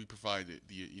trainings. We provide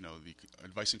the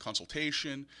advice and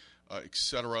consultation,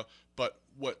 etc. But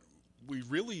what we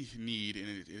really need,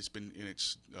 and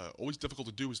it's always difficult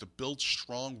to do, is to build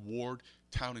strong ward,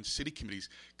 town, and city committees,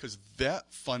 because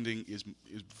that funding is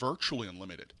virtually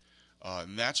unlimited,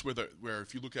 and that's where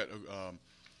if you look at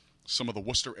some of the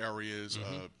Worcester areas,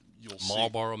 you'll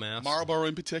Marlborough, see Mass. Marlborough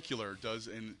in particular does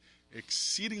an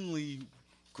exceedingly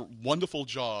wonderful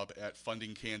job at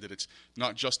funding candidates,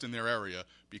 not just in their area,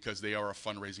 because they are a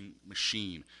fundraising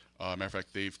machine. Matter of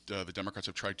fact, the Democrats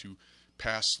have tried to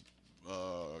pass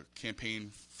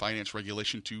campaign finance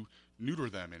regulation to neuter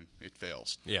them, and it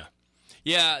fails. Yeah.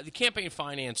 Yeah, the campaign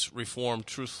finance reform,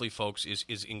 truthfully, folks,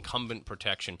 is incumbent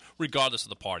protection, regardless of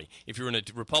the party. If you're in a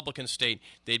Republican state,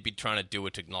 they'd be trying to do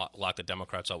it to lock the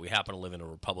Democrats out. We happen to live in a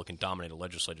Republican-dominated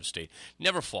legislative state.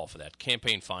 Never fall for that.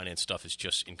 Campaign finance stuff is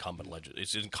just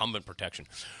it's incumbent protection.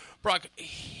 Brock,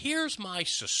 here's my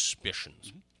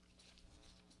suspicions.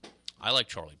 I like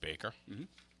Charlie Baker.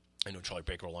 I know Charlie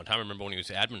Baker a long time. I remember when he was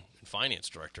admin and finance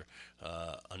director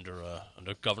under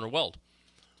Governor Weld.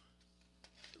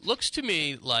 Looks to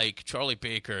me like Charlie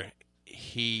Baker,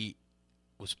 he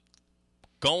was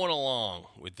going along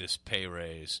with this pay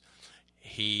raise.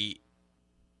 He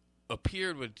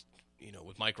appeared with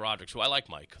Mike Rodrigues, who I like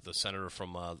Mike, the senator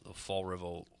from the Fall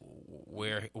River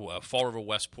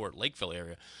Westport Lakeville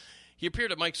area. He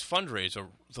appeared at Mike's fundraiser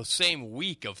the same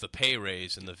week of the pay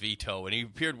raise and the veto, and he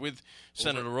appeared with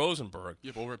Senator Rosenberg.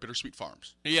 Yep, over at Bittersweet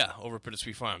Farms. Yeah, over at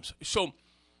Bittersweet Farms. So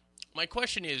my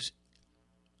question is,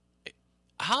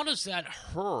 how does that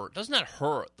hurt? Doesn't that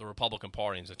hurt the Republican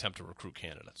Party's attempt to recruit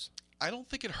candidates? I don't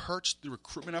think it hurts the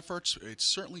recruitment efforts. It's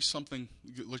certainly something,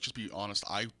 let's just be honest,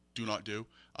 I do not do.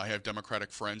 I have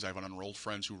Democratic friends. I have unenrolled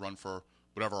friends who run for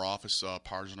whatever office,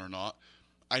 partisan or not.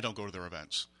 I don't go to their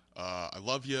events. I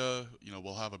love you.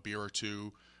 We'll have a beer or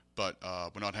two, but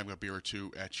we're not having a beer or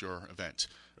two at your event.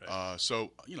 Right. So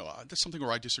that's something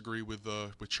where I disagree with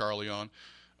Charlie on.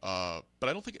 But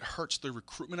I don't think it hurts the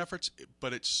recruitment efforts.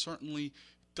 But it certainly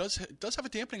does have a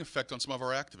dampening effect on some of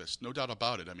our activists, no doubt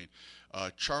about it. I mean,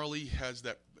 Charlie has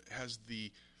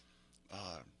the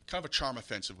kind of a charm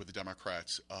offensive with the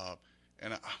Democrats,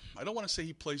 and I don't want to say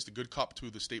he plays the good cop to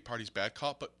the state party's bad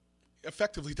cop, but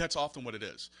effectively that's often what it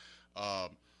is.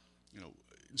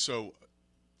 So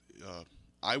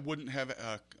I wouldn't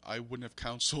have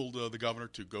counseled the governor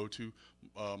to go to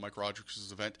Mike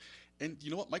Rodrigues' event. And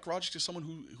you know what? Mike Rodrigues is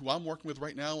someone who I'm working with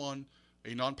right now on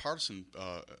a nonpartisan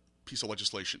piece of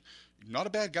legislation. Not a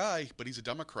bad guy, but he's a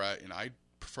Democrat, and I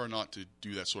prefer not to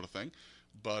do that sort of thing.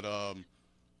 But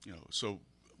so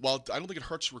while I don't think it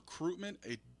hurts recruitment,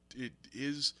 it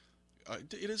is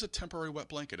a temporary wet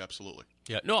blanket. Absolutely.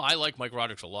 Yeah. No, I like Mike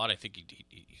Rodrigues a lot. I think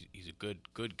he's a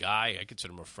good guy. I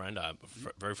consider him a friend. I'm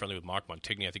very friendly with Mark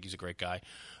Montigny. I think he's a great guy,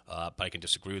 but I can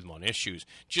disagree with him on issues.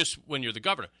 Just when you're the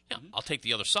governor. Now, I'll take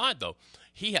the other side, though.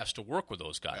 He has to work with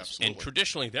those guys. Absolutely. And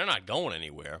traditionally, they're not going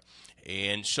anywhere.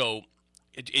 And so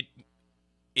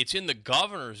it's in the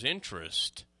governor's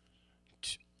interest.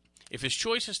 If his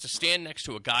choice is to stand next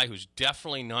to a guy who's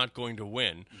definitely not going to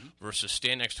win versus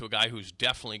stand next to a guy who's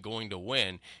definitely going to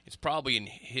win, it's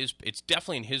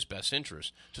definitely in his best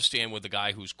interest to stand with the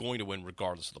guy who's going to win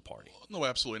regardless of the party. No,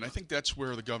 absolutely. And I think that's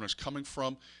where the governor's coming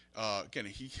from. Again,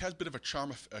 he has a bit of a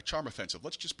charm offensive.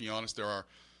 Let's just be honest. There are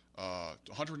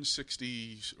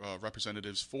 160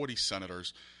 representatives, 40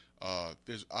 senators.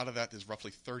 Out of that, there's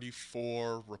roughly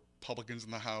 34 Republicans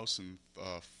in the House and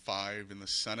 5 in the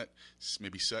Senate,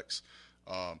 maybe 6.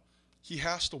 He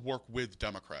has to work with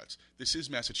Democrats. This is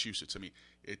Massachusetts. I mean,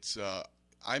 it's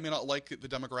I may not like the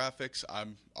demographics.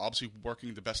 I'm obviously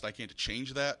working the best I can to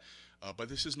change that. But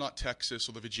this is not Texas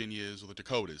or the Virginias or the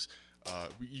Dakotas.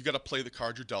 You got to play the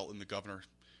card you're dealt, and the governor,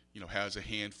 has a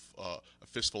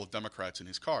fistful of Democrats in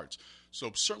his cards. So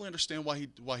certainly understand why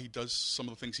he does some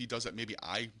of the things he does that maybe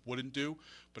I wouldn't do.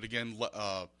 But again,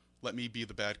 let me be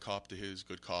the bad cop to his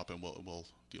good cop, and we'll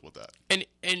deal with that. And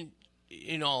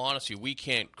in all honesty, we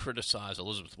can't criticize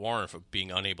Elizabeth Warren for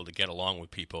being unable to get along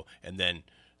with people, and then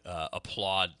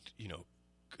applaud,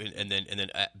 and then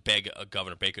beg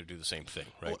Governor Baker to do the same thing,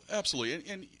 right? Well,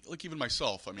 absolutely, and like even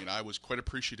myself, I mean, I was quite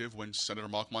appreciative when Senator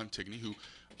Mark Montigny, who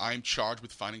I'm charged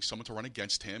with finding someone to run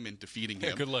against him and defeating him.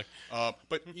 Yeah, good luck.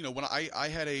 But when I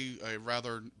had a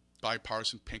rather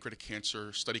bipartisan pancreatic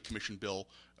cancer study commission bill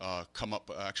come up,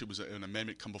 actually it was an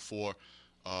amendment come before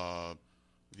the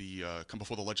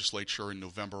legislature in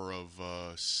November of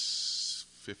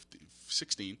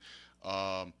 16.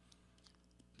 The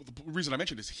reason I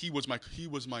mentioned is he was my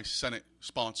Senate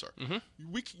sponsor. Mm-hmm.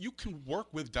 You can work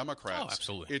with Democrats. Oh,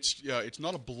 absolutely. It's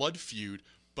not a blood feud,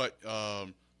 but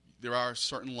there are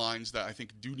certain lines that I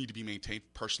think do need to be maintained.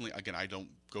 Personally, again, I don't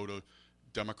go to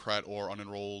Democrat or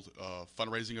unenrolled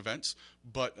fundraising events,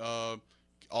 but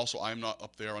also I'm not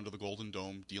up there under the Golden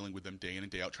Dome dealing with them day in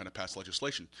and day out trying to pass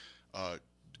legislation.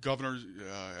 Governor,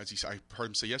 I heard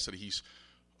him say yesterday, he's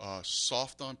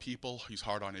soft on people, he's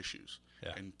hard on issues.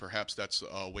 Yeah. And perhaps that's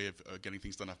a way of getting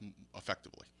things done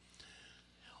effectively.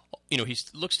 He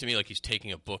looks to me like he's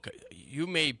taking a book. You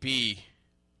may be,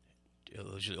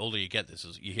 the older you get,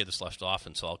 you hear this less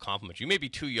often, so I'll compliment you. You may be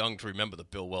too young to remember the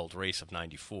Bill Weld race of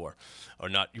 '94, or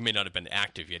not. You may not have been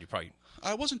active yet.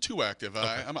 I wasn't too active.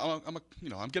 Okay.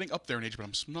 I'm getting up there in age, but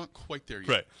I'm not quite there yet.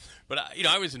 Right. But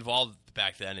I was involved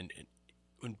back then, and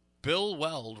when Bill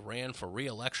Weld ran for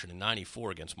re-election in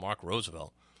 '94 against Mark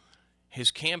Roosevelt,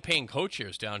 his campaign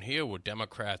co-chairs down here were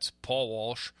Democrats Paul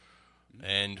Walsh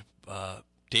and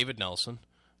David Nelson,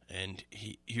 and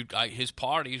his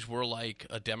parties were like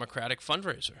a Democratic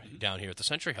fundraiser down here at the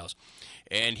Century House,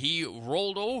 and he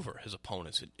rolled over his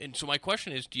opponents. And so my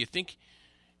question is, do you think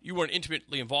you weren't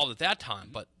intimately involved at that time,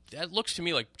 but that looks to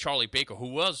me like Charlie Baker, who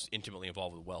was intimately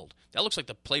involved with Weld. That looks like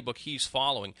the playbook he's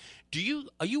following.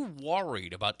 Are you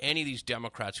worried about any of these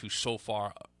Democrats who so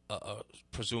far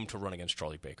presume to run against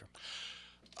Charlie Baker?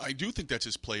 I do think that's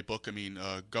his playbook. I mean,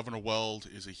 Governor Weld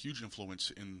is a huge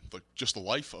influence in just the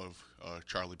life of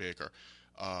Charlie Baker.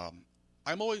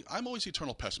 I'm always the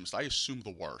eternal pessimist. I assume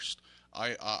the worst.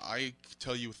 I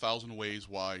tell you 1,000 ways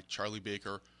why Charlie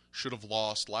Baker should have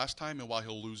lost last time and why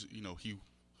he'll lose. He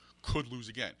could lose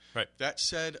again. Right. That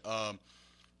said, the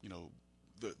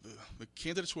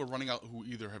candidates who are running out who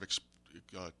either have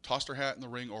tossed their hat in the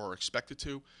ring or are expected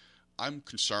to, I'm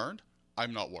concerned.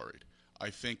 I'm not worried. I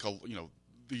think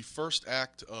the first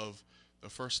act of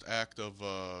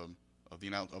the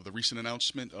recent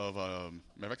announcement of in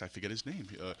fact I forget his name.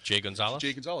 Jay Gonzalez.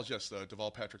 Jay Gonzalez, yes,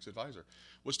 Deval Patrick's advisor,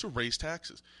 was to raise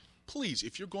taxes. Please,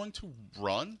 if you're going to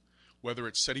run, whether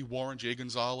it's Seti Warren, Jay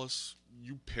Gonzalez,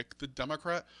 you pick the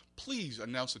Democrat. Please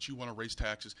announce that you want to raise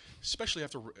taxes, especially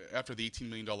after the $18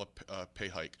 million pay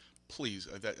hike. Please,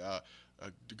 the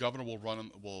governor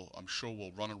I'm sure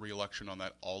will run a re-election on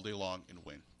that all day long and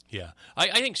win. Yeah,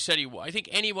 I think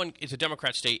anyone. It's a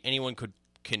Democrat state. Anyone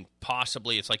can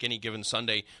possibly. It's like any given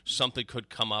Sunday, something could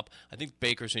come up. I think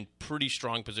Baker's in pretty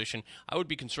strong position. I would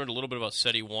be concerned a little bit about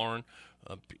Seti Warren,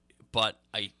 but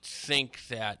I think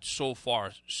that so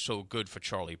far so good for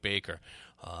Charlie Baker.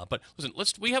 But listen,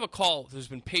 we have a call who's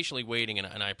been patiently waiting,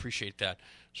 and I appreciate that.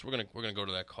 So we're gonna go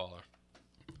to that caller.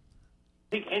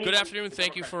 Good afternoon.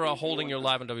 Thank you for holding your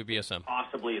live on WBSM.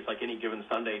 Possibly, it's like any given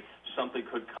Sunday, something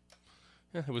could come.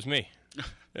 Yeah, it was me.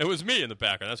 It was me in the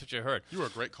background. That's what you heard. You were a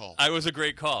great caller. I was a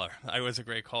great caller.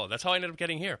 That's how I ended up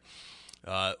getting here.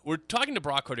 We're talking to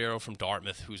Brock Cordeiro from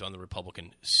Dartmouth, who's on the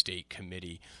Republican State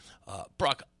Committee.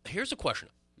 Brock, here's a question.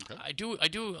 Okay. I do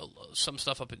some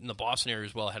stuff up in the Boston area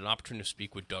as well. I had an opportunity to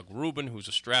speak with Doug Rubin, who's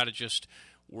a strategist,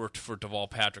 worked for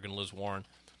Deval Patrick and Liz Warren.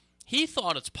 He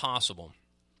thought it's possible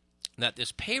that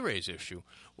this pay raise issue,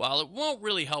 while it won't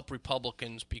really help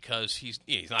Republicans because he's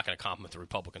not going to compliment the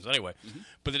Republicans anyway,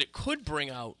 but that it could bring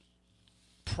out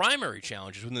primary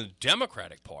challenges within the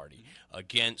Democratic Party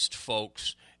against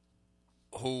folks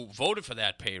who voted for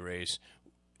that pay raise.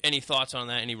 Any thoughts on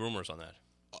that? Any rumors on that?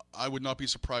 I would not be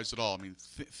surprised at all. I mean,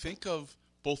 think of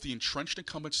both the entrenched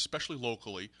incumbents, especially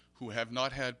locally, who have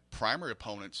not had primary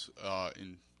opponents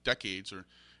in decades or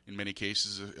in many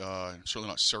cases, certainly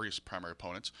not serious primary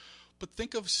opponents. But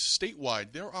think of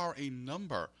statewide, there are a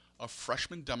number of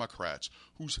freshman Democrats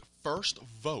whose first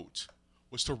vote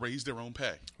was to raise their own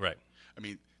pay. Right. I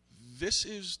mean, this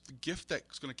is the gift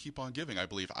that's going to keep on giving, I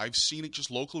believe. I've seen it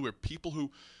just locally where people who,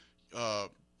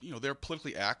 they're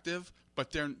politically active,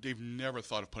 but they've never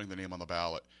thought of putting their name on the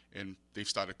ballot. And they've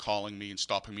started calling me and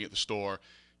stopping me at the store,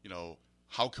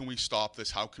 how can we stop this?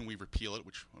 How can we repeal it?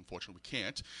 Which, unfortunately, we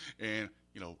can't. And,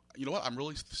 you know what? I'm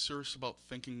really serious about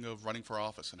thinking of running for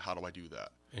office, and how do I do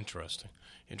that? Interesting.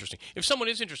 If someone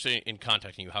is interested in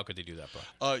contacting you, how could they do that,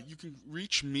 Bro? You can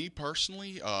reach me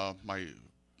personally. My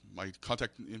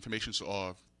contact information is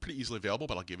pretty easily available,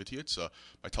 but I'll give it to you. It's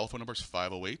my telephone number is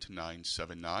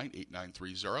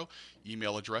 508-979-8930.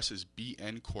 Email address is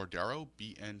bncordeiro,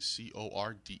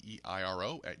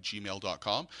 bncordeiro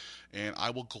 @gmail.com. And I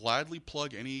will gladly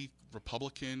plug any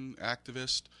Republican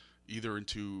activist either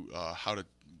into how to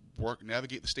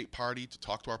navigate the state party, to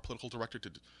talk to our political director, to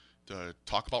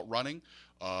talk about running,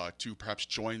 to perhaps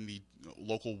join the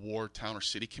local ward, town, or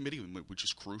city committee, which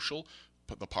is crucial,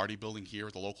 the party building here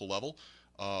at the local level.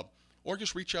 Or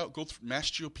just reach out, go through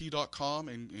massgop.com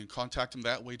and contact them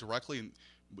that way directly, and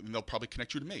they'll probably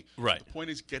connect you to me. Right. The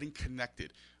point is getting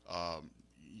connected.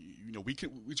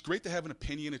 It's great to have an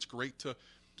opinion. It's great to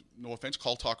no offense,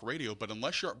 call talk radio, but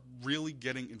unless you're really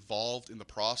getting involved in the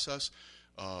process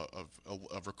of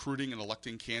recruiting and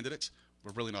electing candidates,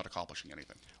 we're really not accomplishing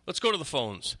anything. Let's go to the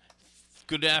phones.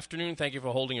 Good afternoon. Thank you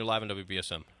for holding. You're live on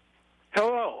WBSM.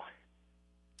 Hello.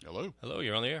 Hello. Hello,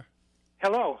 you're on the air.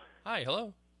 Hello. Hi,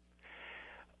 hello.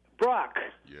 Brock,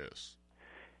 Yes.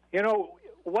 you know,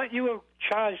 what you are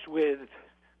charged with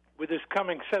this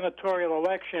coming senatorial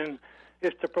election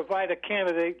is to provide a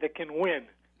candidate that can win.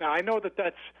 Now, I know that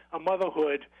that's a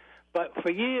motherhood, but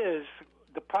for years,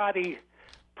 the party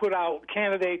put out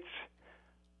candidates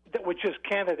that were just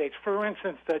candidates. For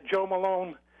instance, Joe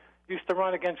Malone used to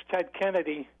run against Ted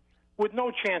Kennedy with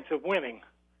no chance of winning,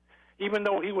 even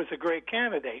though he was a great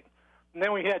candidate. And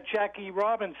then we had Jackie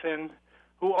Robinson,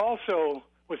 who also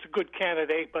was a good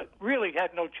candidate, but really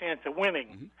had no chance of winning.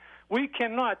 Mm-hmm. We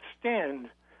cannot stand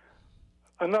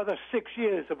another 6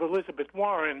 years of Elizabeth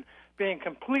Warren being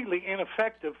completely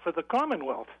ineffective for the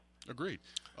Commonwealth. Agreed.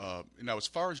 Now, as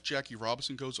far as Jackie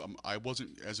Robinson goes, I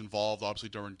wasn't as involved, obviously,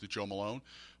 during the Joe Malone.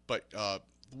 But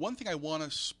one thing I want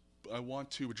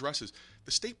to address is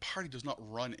the state party does not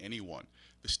run anyone.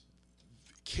 The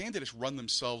candidates run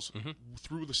themselves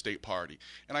through the state party.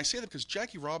 And I say that because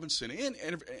Jackie Robinson and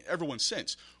everyone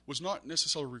since was not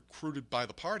necessarily recruited by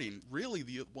the party. And really,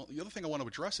 the other thing I want to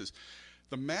address is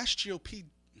the Mass GOP,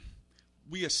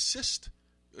 we assist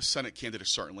Senate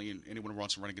candidates, certainly, and anyone who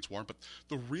wants to run against Warren, but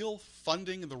the real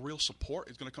funding and the real support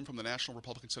is going to come from the National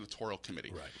Republican Senatorial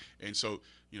Committee. Right. And so,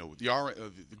 you know,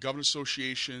 the Governors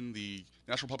Association, the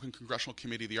National Republican Congressional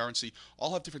Committee, the RNC,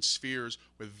 all have different spheres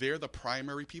where they're the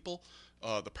primary people,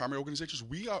 the primary organizations.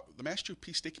 The Mass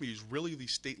GOP State Committee is really the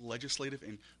state legislative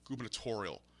and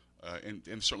gubernatorial, and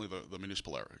certainly the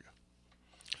municipal area.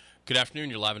 Good afternoon.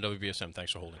 You're live on WBSM.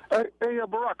 Thanks for holding. Hey,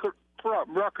 Barack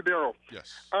Cordeiro.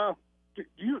 Yes. Do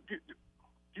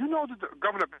you know that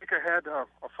Governor Baker had a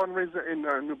fundraiser in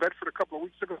New Bedford a couple of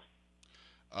weeks ago?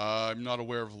 I'm not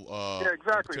aware of yeah,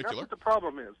 exactly. particular. That's what the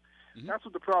problem is. Mm-hmm. That's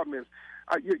what the problem is.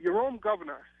 Your own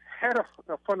governor had a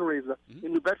fundraiser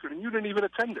in New Bedford, and you didn't even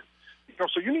attend it. You know,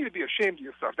 so you need to be ashamed of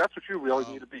yourself. That's what you really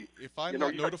need to be. If I'm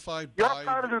not notified you're by...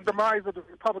 part of the demise of the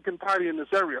Republican Party in this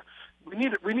area. We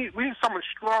need someone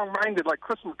strong-minded like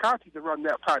Chris McCarthy to run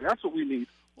that party. That's what we need.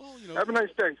 Well, you know, have a nice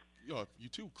day. You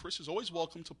too. Chris is always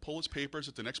welcome to pull his papers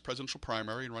at the next presidential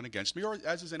primary and run against me, or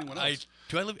as is anyone else.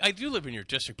 I do live in your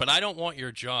district, but I don't want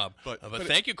your job. But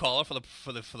thank you, caller, for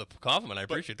the compliment. I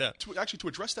appreciate that. To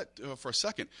address that for a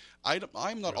second,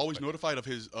 I'm not always notified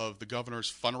of the governor's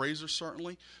fundraiser.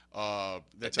 Certainly, but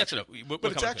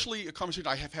it's actually a conversation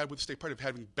I have had with the state party of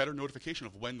having better notification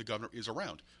of when the governor is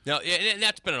around. Now, and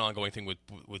that's been an ongoing thing with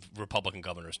Republican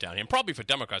governors down here, and probably for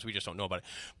Democrats. We just don't know about it.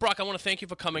 Brock, I want to thank you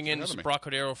for coming in. This is Brock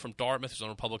Cordeiro from Dartmouth, who's on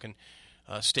the Republican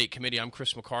State Committee. I'm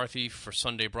Chris McCarthy for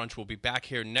Sunday Brunch. We'll be back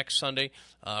here next Sunday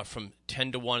from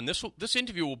 10 to 1. And this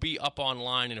interview will be up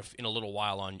online in a little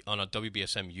while on a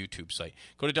WBSM YouTube site.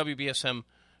 Go to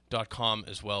WBSM.com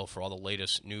as well for all the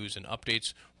latest news and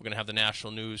updates. We're going to have the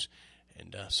national news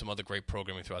and some other great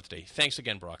programming throughout the day. Thanks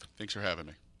again, Brock. Thanks for having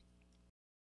me.